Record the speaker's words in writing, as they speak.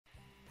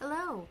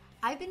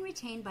I've been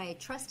retained by a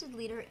trusted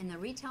leader in the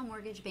retail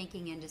mortgage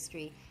banking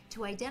industry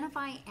to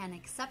identify an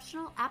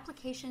exceptional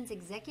applications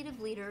executive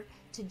leader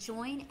to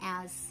join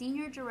as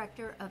Senior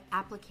Director of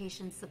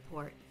Application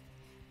Support.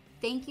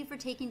 Thank you for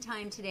taking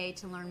time today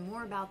to learn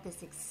more about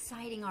this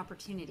exciting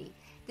opportunity.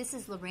 This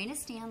is Lorena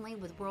Stanley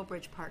with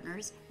Whirlbridge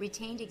Partners,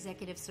 retained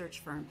executive search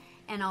firm,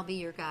 and I'll be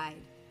your guide.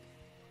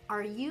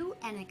 Are you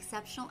an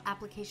exceptional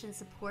application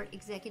support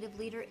executive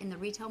leader in the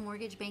retail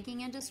mortgage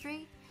banking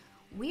industry?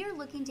 We are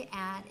looking to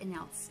add an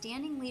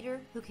outstanding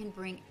leader who can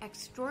bring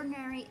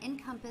extraordinary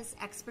Encompass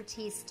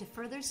expertise to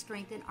further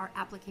strengthen our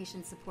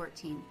application support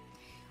team.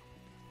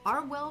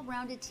 Our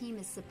well-rounded team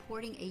is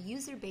supporting a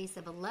user base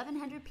of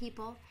 1,100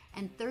 people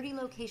and 30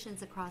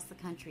 locations across the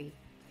country.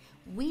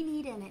 We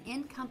need an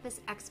Encompass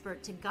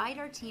expert to guide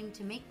our team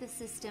to make the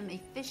system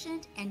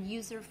efficient and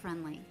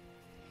user-friendly.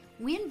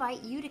 We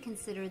invite you to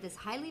consider this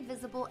highly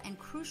visible and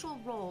crucial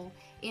role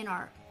in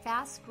our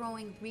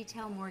fast-growing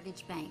retail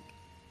mortgage bank.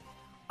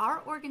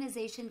 Our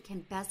organization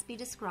can best be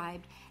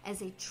described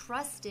as a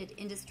trusted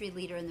industry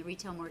leader in the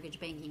retail mortgage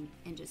banking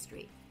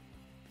industry.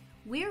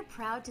 We are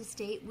proud to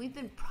state we've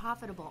been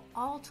profitable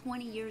all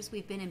 20 years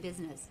we've been in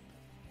business.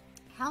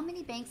 How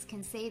many banks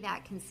can say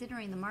that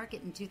considering the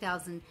market in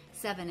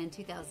 2007 and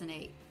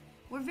 2008?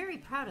 We're very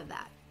proud of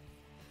that.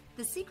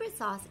 The secret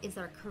sauce is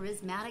our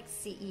charismatic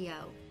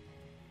CEO.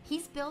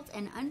 He's built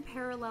an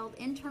unparalleled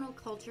internal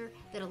culture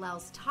that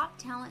allows top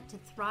talent to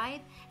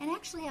thrive and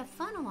actually have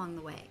fun along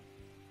the way.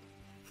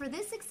 For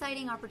this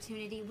exciting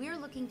opportunity, we are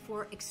looking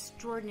for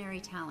extraordinary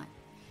talent.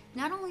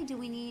 Not only do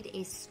we need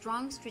a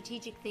strong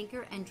strategic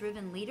thinker and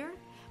driven leader,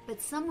 but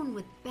someone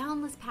with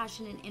boundless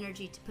passion and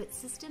energy to put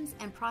systems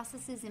and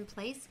processes in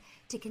place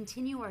to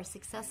continue our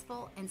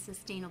successful and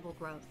sustainable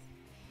growth.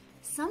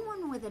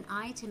 Someone with an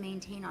eye to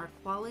maintain our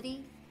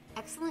quality,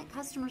 excellent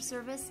customer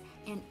service,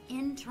 and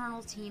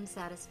internal team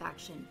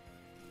satisfaction.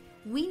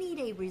 We need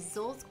a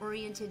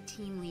results-oriented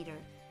team leader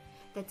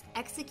that's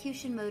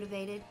execution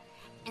motivated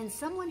and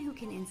someone who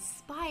can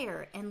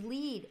inspire and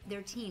lead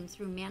their team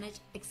through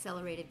managed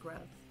accelerated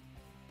growth.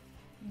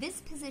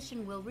 This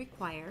position will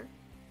require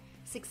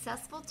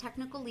successful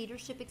technical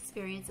leadership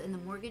experience in the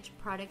mortgage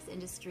products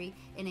industry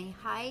in a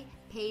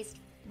high-paced,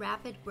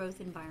 rapid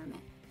growth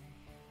environment,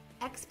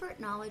 expert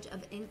knowledge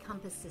of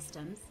Encompass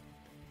systems,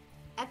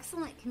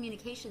 excellent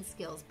communication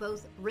skills,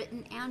 both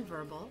written and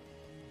verbal,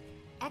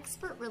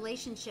 expert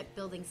relationship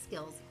building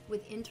skills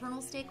with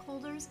internal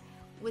stakeholders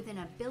with an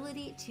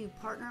ability to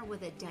partner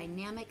with a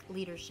dynamic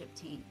leadership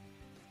team.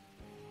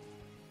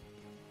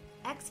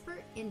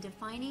 Expert in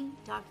defining,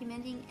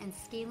 documenting, and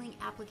scaling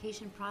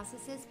application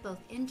processes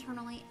both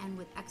internally and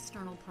with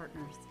external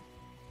partners.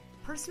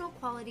 Personal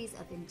qualities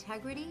of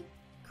integrity,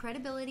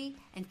 credibility,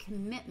 and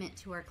commitment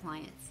to our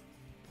clients.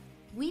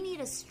 We need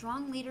a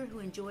strong leader who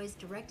enjoys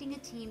directing a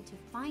team to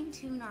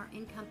fine-tune our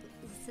Encompass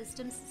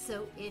systems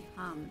so it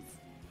hums.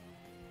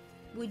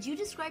 Would you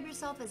describe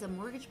yourself as a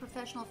mortgage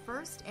professional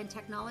first and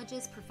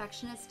technologist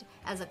perfectionist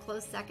as a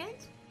close second?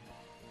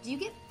 Do you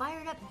get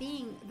fired up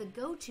being the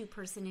go-to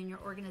person in your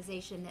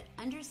organization that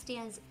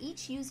understands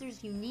each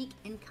user's unique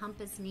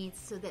Encompass needs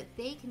so that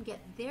they can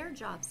get their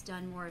jobs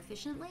done more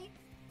efficiently?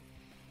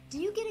 Do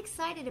you get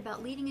excited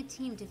about leading a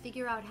team to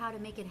figure out how to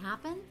make it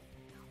happen?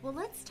 Well,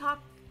 let's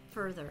talk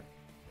further.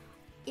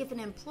 If an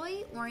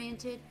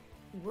employee-oriented,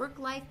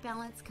 work-life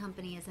balance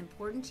company is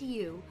important to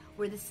you,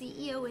 where the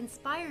CEO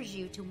inspires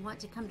you to want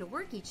to come to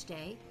work each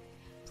day,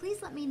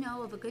 please let me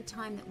know of a good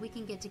time that we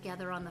can get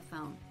together on the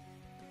phone.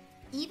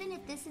 Even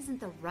if this isn't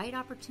the right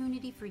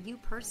opportunity for you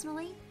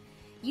personally,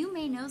 you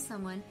may know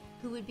someone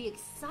who would be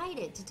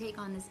excited to take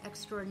on this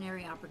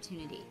extraordinary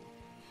opportunity.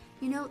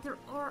 You know, there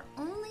are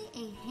only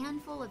a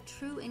handful of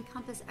true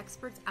Encompass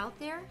experts out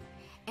there,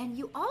 and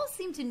you all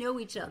seem to know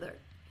each other.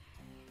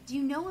 Do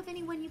you know of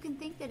anyone you can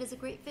think that is a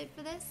great fit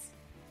for this?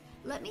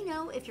 Let me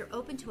know if you're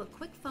open to a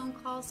quick phone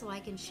call so I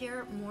can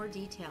share more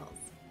details.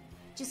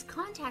 Just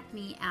contact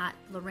me at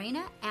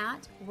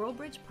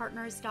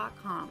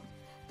lorena@whirlbridgepartners.com.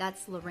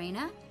 That's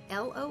Lorena,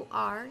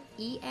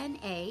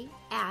 Lorena,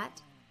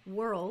 at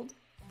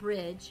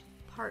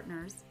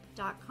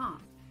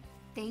worldbridgepartners.com.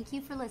 Thank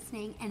you for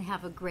listening and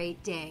have a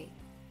great day.